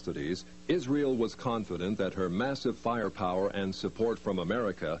atrocities, Israel was confident that her massive firepower and support from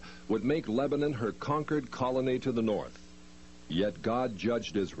America would make Lebanon her conquered colony to the north. Yet God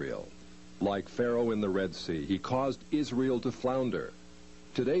judged Israel. Like Pharaoh in the Red Sea, he caused Israel to flounder.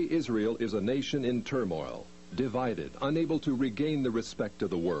 Today, Israel is a nation in turmoil, divided, unable to regain the respect of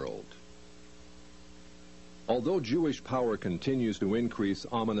the world. Although Jewish power continues to increase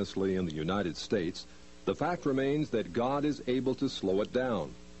ominously in the United States, the fact remains that God is able to slow it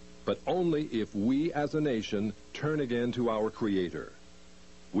down, but only if we as a nation turn again to our Creator.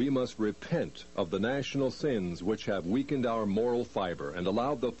 We must repent of the national sins which have weakened our moral fiber and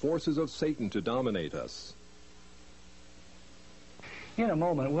allowed the forces of Satan to dominate us. In a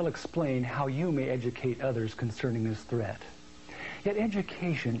moment, we'll explain how you may educate others concerning this threat. Yet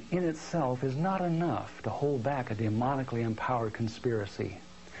education in itself is not enough to hold back a demonically empowered conspiracy.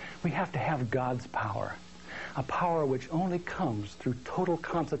 We have to have God's power, a power which only comes through total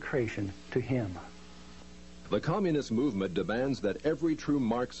consecration to Him. The communist movement demands that every true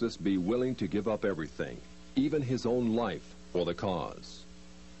Marxist be willing to give up everything, even his own life, for the cause.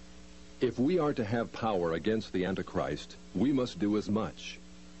 If we are to have power against the Antichrist, we must do as much.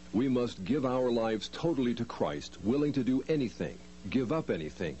 We must give our lives totally to Christ, willing to do anything, give up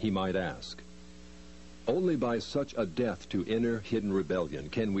anything he might ask. Only by such a death to inner hidden rebellion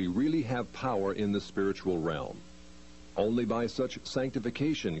can we really have power in the spiritual realm. Only by such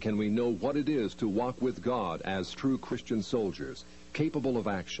sanctification can we know what it is to walk with God as true Christian soldiers, capable of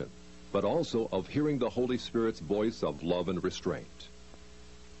action, but also of hearing the Holy Spirit's voice of love and restraint.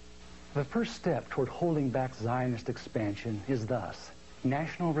 The first step toward holding back Zionist expansion is thus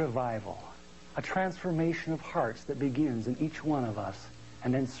national revival, a transformation of hearts that begins in each one of us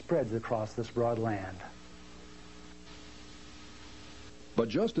and then spreads across this broad land. But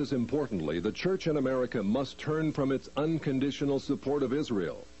just as importantly, the church in America must turn from its unconditional support of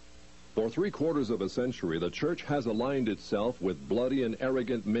Israel. For 3/4 of a century, the church has aligned itself with bloody and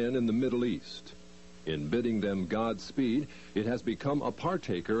arrogant men in the Middle East. In bidding them Godspeed, it has become a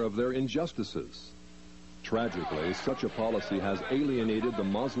partaker of their injustices. Tragically, such a policy has alienated the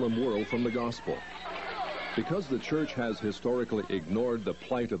Muslim world from the gospel. Because the church has historically ignored the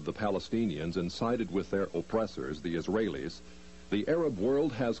plight of the Palestinians and sided with their oppressors, the Israelis, the Arab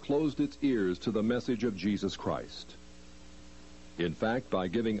world has closed its ears to the message of Jesus Christ. In fact, by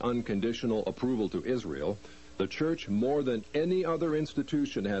giving unconditional approval to Israel, the church, more than any other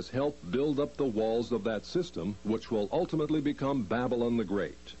institution, has helped build up the walls of that system, which will ultimately become Babylon the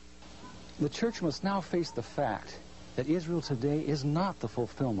Great. The church must now face the fact that Israel today is not the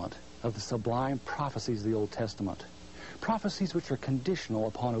fulfillment of the sublime prophecies of the Old Testament, prophecies which are conditional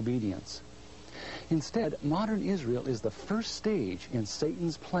upon obedience. Instead, modern Israel is the first stage in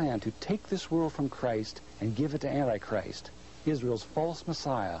Satan's plan to take this world from Christ and give it to Antichrist, Israel's false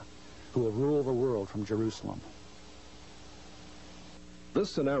Messiah, who will rule the world from Jerusalem. This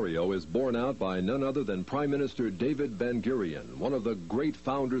scenario is borne out by none other than Prime Minister David Ben-Gurion, one of the great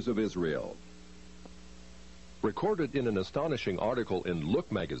founders of Israel. Recorded in an astonishing article in Look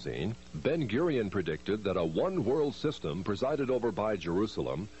magazine, Ben-Gurion predicted that a one-world system presided over by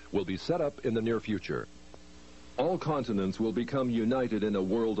Jerusalem will be set up in the near future. All continents will become united in a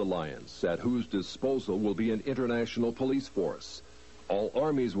world alliance, at whose disposal will be an international police force. All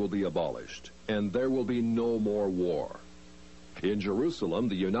armies will be abolished, and there will be no more war. In Jerusalem,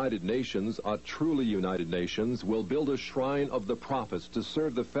 the United Nations, a truly United Nations, will build a shrine of the prophets to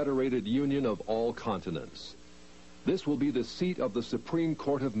serve the federated union of all continents. This will be the seat of the Supreme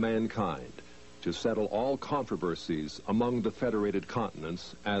Court of mankind, to settle all controversies among the federated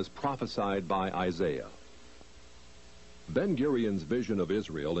continents, as prophesied by Isaiah. Ben-Gurion's vision of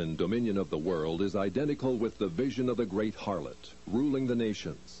Israel in dominion of the world is identical with the vision of the great harlot, ruling the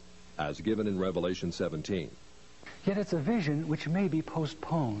nations, as given in Revelation 17. Yet it's a vision which may be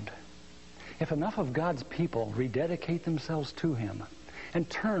postponed. If enough of God's people rededicate themselves to Him and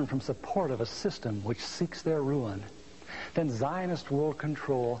turn from support of a system which seeks their ruin, then Zionist world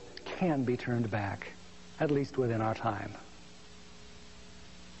control can be turned back, at least within our time.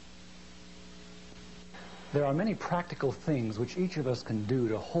 There are many practical things which each of us can do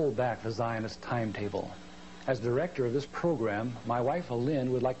to hold back the Zionist timetable. As director of this program, my wife,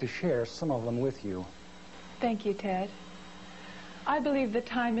 Lynn, would like to share some of them with you. Thank you, Ted. I believe the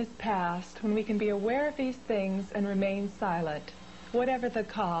time is past when we can be aware of these things and remain silent. Whatever the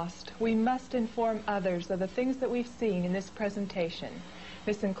cost, we must inform others of the things that we've seen in this presentation.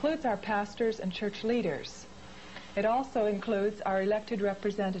 This includes our pastors and church leaders. It also includes our elected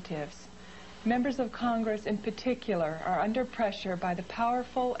representatives. Members of Congress in particular are under pressure by the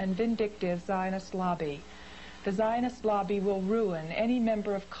powerful and vindictive Zionist lobby. The Zionist lobby will ruin any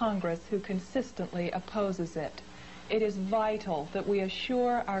member of Congress who consistently opposes it. It is vital that we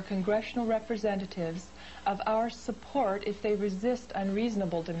assure our congressional representatives of our support if they resist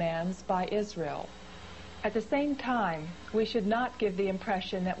unreasonable demands by Israel. At the same time, we should not give the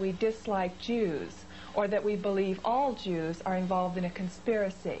impression that we dislike Jews or that we believe all Jews are involved in a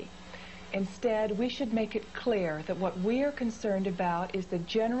conspiracy. Instead, we should make it clear that what we are concerned about is the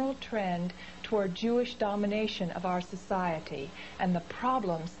general trend toward Jewish domination of our society and the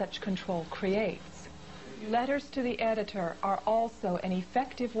problems such control creates. Letters to the editor are also an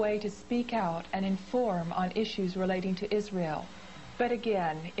effective way to speak out and inform on issues relating to Israel. But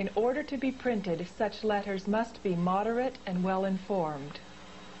again, in order to be printed, such letters must be moderate and well-informed.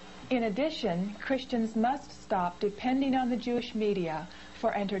 In addition, Christians must stop depending on the Jewish media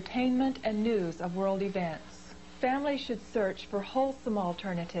for entertainment and news of world events. Families should search for wholesome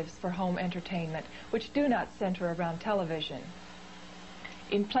alternatives for home entertainment, which do not center around television.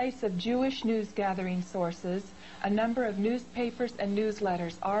 In place of Jewish news-gathering sources, a number of newspapers and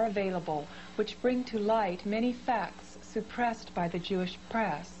newsletters are available, which bring to light many facts suppressed by the Jewish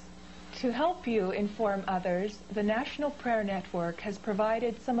press. To help you inform others, the National Prayer Network has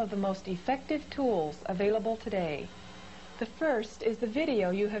provided some of the most effective tools available today. The first is the video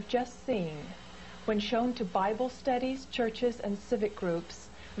you have just seen. When shown to Bible studies, churches, and civic groups,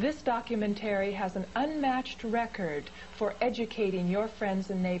 This documentary has an unmatched record for educating your friends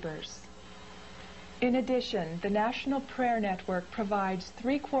and neighbors. In addition, the National Prayer Network provides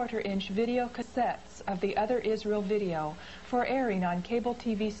 3/4-inch video cassettes of the Other Israel video for airing on cable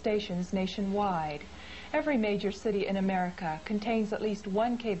TV stations nationwide. Every major city in America contains at least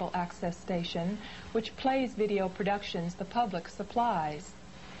one cable access station which plays video productions the public supplies.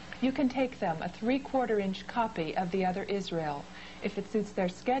 You can take them a 3/4-inch copy of the Other Israel. If it suits their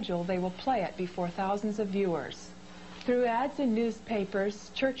schedule, they will play it before thousands of viewers. Through ads in newspapers,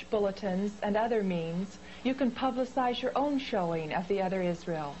 church bulletins, and other means, you can publicize your own showing of the Other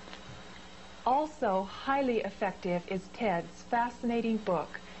Israel. Also highly effective is Ted's fascinating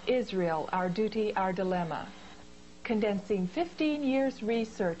book, Israel, Our Duty, Our Dilemma. Condensing 15 years'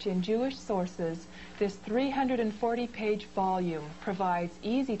 research in Jewish sources, this 340-page volume provides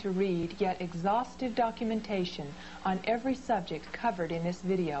easy-to-read yet exhaustive documentation on every subject covered in this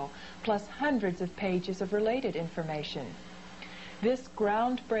video, plus hundreds of pages of related information. This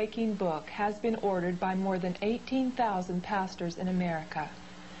groundbreaking book has been ordered by more than 18,000 pastors in America.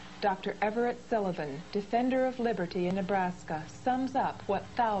 Dr. Everett Sullivan, defender of liberty in Nebraska, sums up what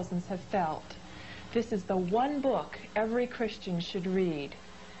thousands have felt. This is the one book every Christian should read.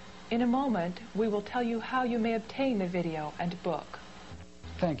 In a moment, we will tell you how you may obtain the video and book.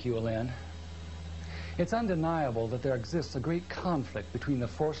 Thank you, Elaine. It's undeniable that there exists a great conflict between the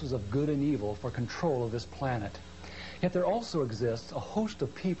forces of good and evil for control of this planet. Yet there also exists a host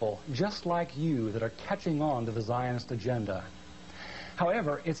of people just like you that are catching on to the Zionist agenda.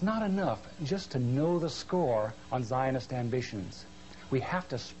 However, it's not enough just to know the score on Zionist ambitions. We have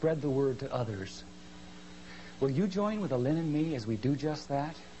to spread the word to others. Will you join with Elaine and me as we do just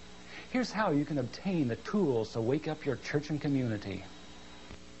that? Here's how you can obtain the tools to wake up your church and community.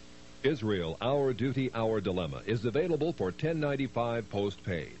 Israel, Our Duty, Our Dilemma is available for $10.95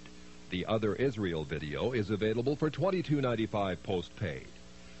 postpaid. The Other Israel video is available for $22.95 postpaid.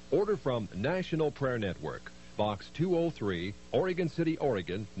 Order from National Prayer Network, Box 203, Oregon City,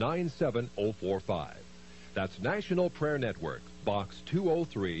 Oregon 97045. That's National Prayer Network, Box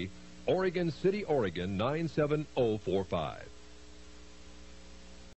 203, Oregon City, Oregon 97045.